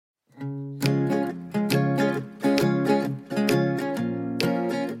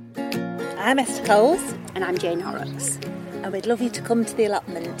I'm Esther Coles. And I'm Jane Horrocks. And we'd love you to come to the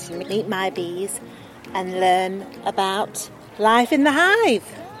allotment and meet my bees and learn about life in the hive.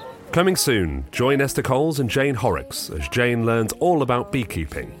 Coming soon, join Esther Coles and Jane Horrocks as Jane learns all about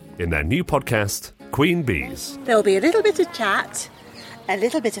beekeeping in their new podcast, Queen Bees. There'll be a little bit of chat, a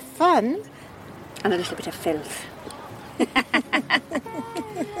little bit of fun, And a little bit of filth.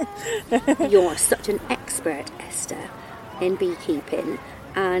 You're such an expert, Esther, in beekeeping,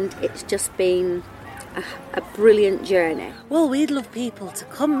 and it's just been a brilliant journey. Well, we'd love people to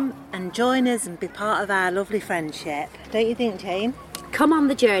come and join us and be part of our lovely friendship. Don't you think, Jane? Come on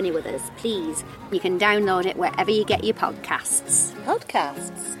the journey with us, please. You can download it wherever you get your podcasts.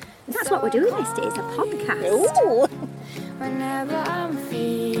 Podcasts. That's what we're doing this day, is a podcast. Ooh. Whenever I'm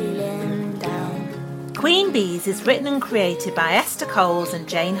feeling down. Queen Bees is written and created by Esther Coles and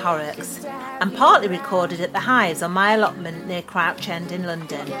Jane Horrocks and partly recorded at the Hives on my allotment near Crouch End in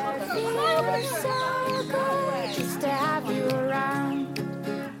London. So good just to have you around.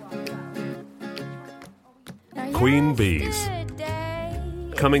 Queen Bees.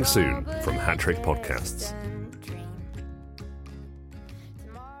 Coming soon from Hat Trick Podcasts.